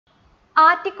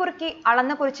ആറ്റിക്കുറുക്കി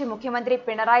അളന്നുകുറിച്ച് മുഖ്യമന്ത്രി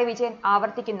പിണറായി വിജയൻ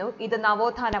ആവർത്തിക്കുന്നു, ഇത്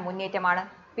നവോത്ഥാന മുന്നേറ്റമാണ്,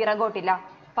 പിറകോട്ടില്ല.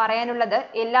 പറയാനുള്ളത്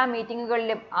എല്ലാ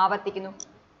മീറ്റിംഗുകളിലും ആവർത്തിക്കുന്നു.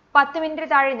 10 മിനിറ്റ്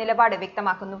താഴെ നിലപാട്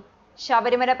വ്യക്തമാക്കുന്നു.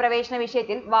 ശബരിമല പ്രവേശന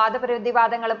വിഷയത്തിൽ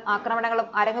വാദപ്രതിവാദങ്ങളും ആക്രമണങ്ങളും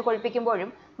അരങ്ങുകൊഴുപ്പിക്കുമ്പോഴും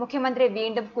മുഖ്യമന്ത്രി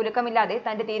വീണ്ടും കുലുക്കമില്ലാതെ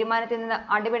തന്റെ തീരുമാനത്തിൽ നിന്ന്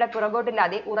അടിവിട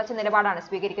പുറകോട്ടില്ലാതെ ഉറച്ച നിലപാടാണ്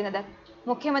സ്വീകരിക്കുന്നത്.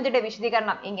 മുഖ്യമന്ത്രിയുടെ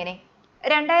വിശദീകരണം ഇങ്ങനെ: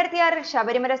 2006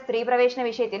 ശബരിമല സ്ത്രീ പ്രവേശന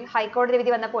വിഷയത്തിൽ ഹൈക്കോടതി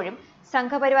വിധി വന്നപ്പോഴും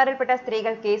സംഘപരിവാറിൽപ്പെട്ട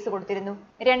സ്ത്രീകൾ കേസ് കൊടുത്തിരുന്നു.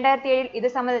 2007 ഇത്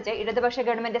സംബന്ധിച്ച് ഇടതുപക്ഷ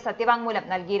ഗവൺമെന്റ് സത്യവാങ്മൂലം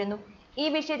നൽകിയിരുന്നു. ഈ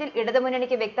വിഷയത്തിൽ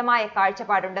ഇടതുമുന്നണിക്ക് വ്യക്തമായ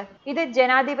കാഴ്ചപ്പാടുണ്ട്. ഇത്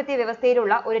ജനാധിപത്യ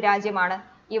വ്യവസ്ഥയിലുള്ള ഒരു രാജ്യമാണ്.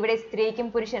 ഇവിടെ സ്ത്രീക്കും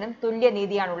പുരുഷനും തുല്യ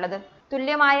നീതിയാണുള്ളത്.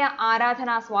 തുല്യമായ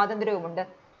ആരാധനാ സ്വാതന്ത്ര്യവുമുണ്ട്.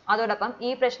 അതോടൊപ്പം ഈ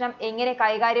പ്രശ്നം എങ്ങനെ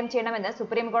കൈകാര്യം ചെയ്യണമെന്ന്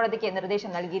സുപ്രീം കോടതിക്ക്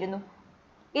നിർദ്ദേശം നൽകിയിരുന്നു.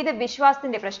 ഇത്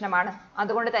വിശ്വാസത്തിന്റെ പ്രശ്നമാണ്.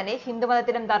 അതുകൊണ്ട് തന്നെ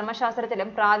ഹിന്ദുമതത്തിലും ധർമ്മശാസ്ത്രത്തിലും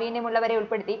പ്രാവീണ്യമുള്ളവരെ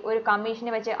ഉൾപ്പെടുത്തി ഒരു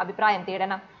കമ്മീഷനെ വെച്ച് അഭിപ്രായം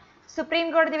തേടണം. സുപ്രീം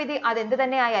കോടതി വിധി അതെന്തു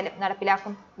തന്നെ ആയാലും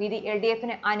നടപ്പിലാക്കും. വിധി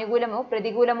LDFന് അനുകൂലമോ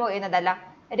പ്രതികൂലമോ എന്നതല്ല,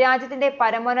 രാജ്യത്തിന്റെ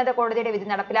പരമോന്നത കോടതിയുടെ വിധി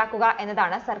നടപ്പിലാക്കുക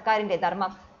എന്നതാണ് സർക്കാരിന്റെ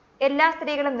ധർമ്മം. എല്ലാ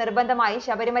സ്ത്രീകളും നിർബന്ധമായി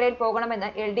ശബരിമലയിൽ പോകണമെന്ന്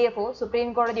LDFോ സുപ്രീം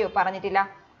കോടതിയോ പറഞ്ഞിട്ടില്ല.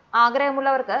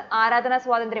 ആഗ്രഹമുള്ളവർക്ക് ആരാധനാ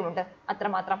സ്വാതന്ത്ര്യമുണ്ട്,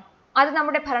 അത്രമാത്രം. അത്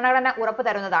നമ്മുടെ ഭരണഘടന ഉറപ്പു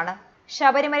തരുന്നതാണ്.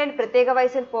 ശബരിമലയിൽ പ്രത്യേക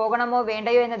വയസ്സിൽ പോകണമോ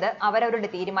വേണ്ടയോ എന്നത് അവരവരുടെ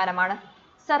തീരുമാനമാണ്.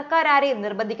 സർക്കാർ ആരെയും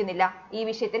നിർബന്ധിക്കുന്നില്ല. ഈ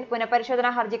വിഷയത്തിൽ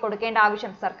പുനഃപരിശോധനാ ഹർജി കൊടുക്കേണ്ട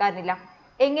ആവശ്യം സർക്കാരിനില്ല.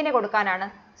 എങ്ങനെ കൊടുക്കാനാണ്?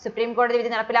 സുപ്രീം കോടതി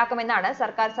വിധി നടപ്പിലാക്കുമെന്നാണ്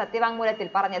സർക്കാർ സത്യവാങ്മൂലത്തിൽ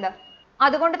പറഞ്ഞത്.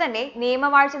 അതുകൊണ്ട് തന്നെ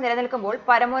നിയമവാഴ്ച നിലനിൽക്കുമ്പോൾ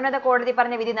പരമോന്നത കോടതി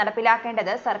പറഞ്ഞ വിധി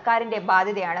നടപ്പിലാക്കേണ്ടത് സർക്കാരിന്റെ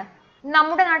ബാധ്യതയാണ്.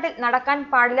 നമ്മുടെ നാട്ടിൽ നടക്കാൻ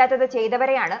പാടില്ലാത്തത്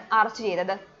ചെയ്തവരെയാണ് അറസ്റ്റ്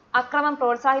ചെയ്തത്. അക്രമം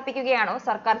പ്രോത്സാഹിപ്പിക്കുകയാണോ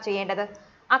സർക്കാർ ചെയ്യേണ്ടത്?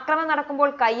 അക്രമം നടക്കുമ്പോൾ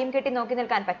കയ്യും കെട്ടി നോക്കി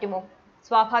നിൽക്കാൻ പറ്റുമോ?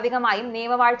 സ്വാഭാവികമായും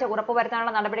നിയമവാഴ്ച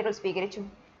ഉറപ്പുവരുത്താനുള്ള നടപടികൾ സ്വീകരിച്ചു.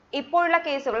 ഇപ്പോഴുള്ള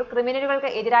കേസുകൾ ക്രിമിനലുകൾക്ക്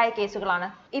എതിരായ കേസുകളാണ്.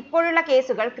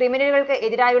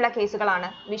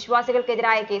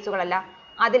 വിശ്വാസികൾക്കെതിരായ കേസുകളല്ല.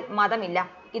 അതിൽ മതമില്ല.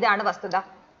 ഇതാണ് വസ്തുത.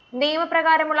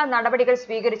 നിയമപ്രകാരമുള്ള നടപടികൾ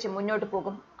സ്വീകരിച്ച് മുന്നോട്ടു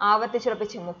പോകും.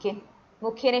 ആവർത്തിച്ചുറപ്പിച്ച്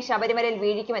മുഖ്യനെ ശബരിമലയിൽ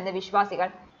വീഴിക്കുമെന്ന് വിശ്വാസികൾ.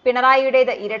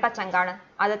 പിണറായിയുടേത് ഇരട്ട ചങ്കാണ്.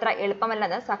 അതത്ര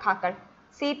എളുപ്പമല്ലെന്ന് സഖാക്കൾ.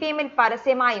 CPM-ൽ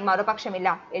പരസ്യമായി മറുപക്ഷമില്ല,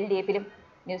 LDFിലും.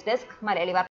 ന്യൂസ് ഡെസ്ക്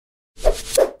മലയാളി വാർത്ത.